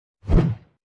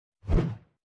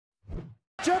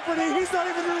Jeopardy, he's not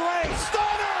even in the lane.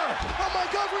 Stunner! Oh my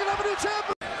God, we're gonna have a new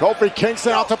champion. Kofi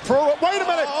Kingston out to prove it. Wait a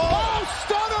minute. Oh,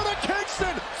 stunner to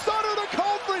Kingston. Stunner to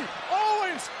Kofi.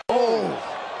 Owens. Oh,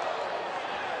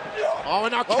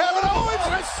 and now Kevin Owens.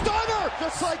 A stunner.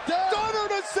 Just like that. Stunner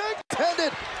to Zig.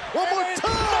 Tended. One more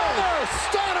time. Another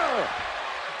stunner.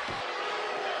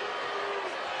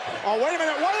 Oh, wait a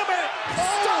minute.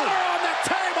 Stunner on the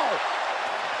table.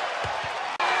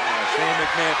 Shane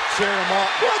McMahon cheering him up.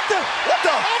 What the?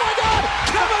 Oh my God!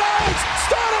 Kevin Owens!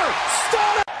 Stunner!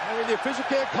 I mean, the official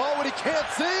can't call what he can't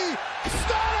see.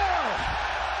 Stunner!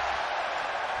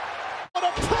 What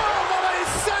a probe of a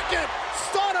second!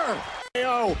 Stunner!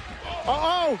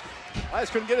 Uh-oh! I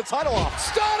just couldn't get a title off.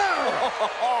 Stunner!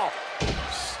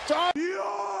 Stunner!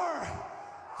 You're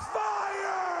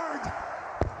fired!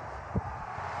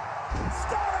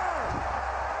 Stunner!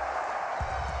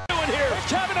 Doing here.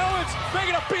 Kevin Owens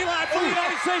making a beeline for the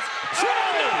United States. No!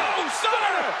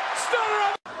 Stunner!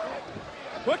 Stunner!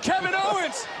 But Kevin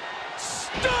Owens!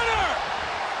 Stunner!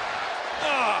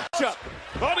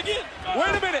 On again.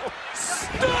 Wait a minute.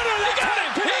 Stunner! They got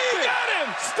him! He got him!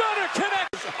 Stunner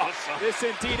connects. Awesome. This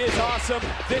indeed is awesome.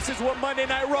 This is what Monday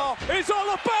Night Raw is all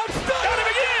about. Stunner! Got him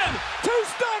again! Two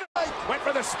Stunner! Went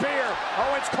for the spear.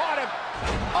 Owens caught him.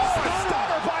 Oh, a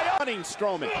stunner by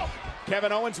Strowman.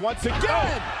 Kevin Owens once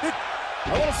again.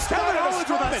 A little stunner to Owens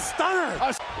with a Strowman. stunner.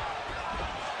 A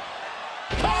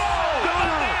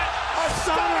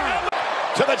stunner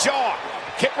to the jaw.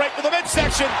 Kick right to the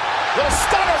midsection. Little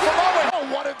stunner from Owens. Oh,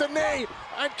 what the knee.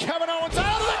 And Kevin Owens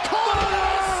out of the corner.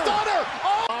 Stunner.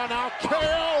 Oh, now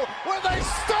KO with a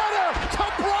stunner to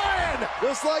Bryan.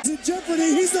 Just like in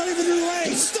Jeopardy, he's not even in the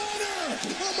lane. Stunner!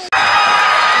 Oh my...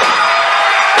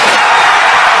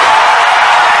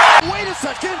 Wait a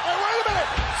second. Hey, wait a minute.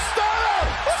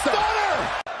 Stunner.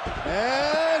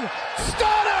 And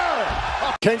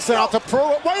stunner! Kingston out to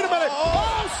prove it. Wait a minute.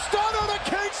 Oh, Stunner to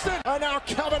Kingston. And now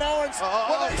Kevin Owens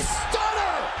with a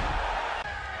stunner.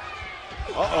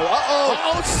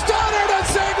 Uh-oh. Stunner to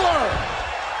Ziggler.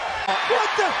 What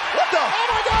the? Oh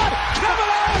my God. Kevin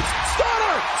Owens.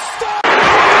 Stunner.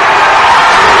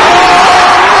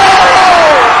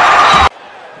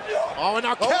 Oh, and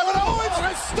now Kevin Owens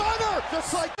with a stunner.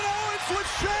 Just like Owens with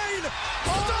Shane.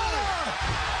 Stunner.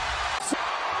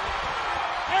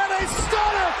 And a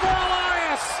stunner for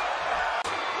Elias.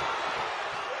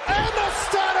 And a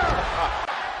stunner.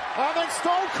 I think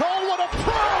Stone Cold with a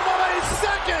probe of a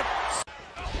second.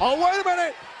 Oh, wait a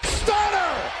minute.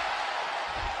 Stunner.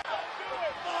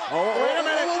 Oh, wait a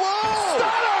minute. Whoa.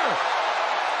 Stunner.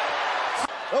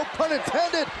 No pun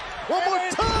intended. One more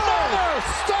time.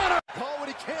 Stunner. Call what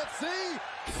he can't see.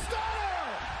 Stunner.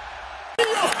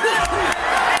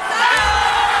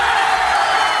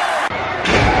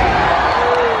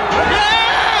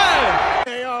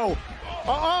 KO.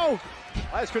 Uh-oh.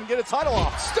 I just couldn't get a title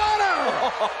off. Stunner.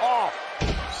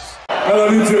 I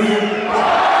love you too.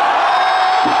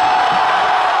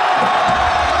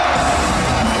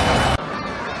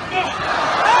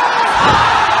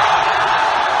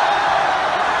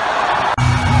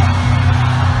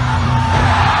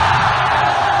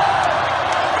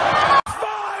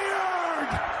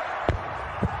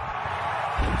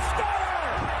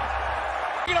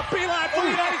 A beeline for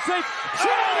the United States.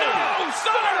 No!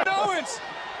 Stunner! Owens!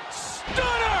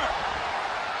 Stunner!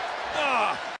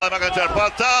 Van a cantar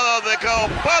patada de KO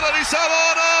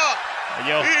paralizadora y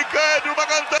cae en una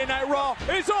Monday Night Raw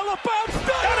is all about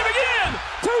stunner. Got him again!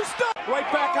 Two stunner! Right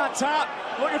back on top.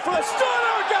 Looking for the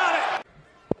stunner. Got it!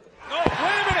 Oh,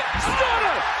 wait a minute.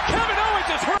 Stunner! Kevin Owens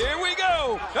is hurt. Here we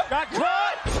go. Got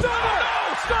caught. Stunner!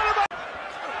 No! Stunner by...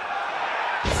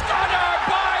 Stunner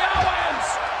by Owens!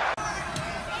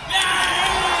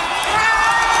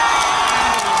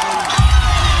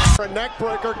 A neck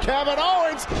breaker, Kevin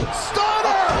Owens,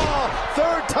 stunner!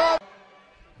 Third time.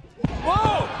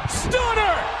 Whoa!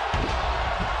 Stunner!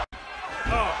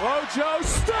 Oh, Joe,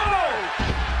 stunner!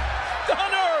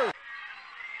 Stunner!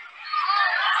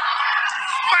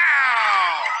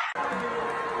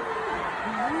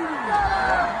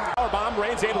 Powerbomb,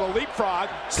 Reigns able to leapfrog.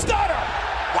 Stunner!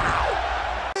 Wow!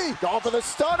 Going for the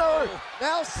stunner.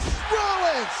 Now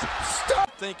Rollins.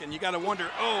 Thinking, you gotta wonder,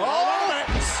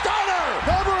 Stunner!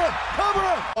 Cover him!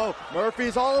 Oh,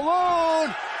 Murphy's all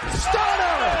alone.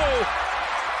 Stunner!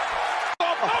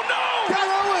 Oh no!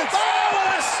 Kevin Owens!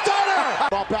 Oh, a stunner!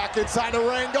 Ball back inside the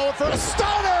ring, going for a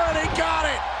stunner, and he got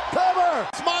it! Cover!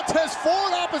 It's Montez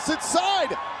Ford opposite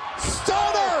side.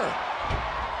 Stunner!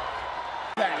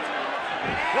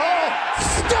 Oh,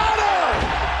 Stunner!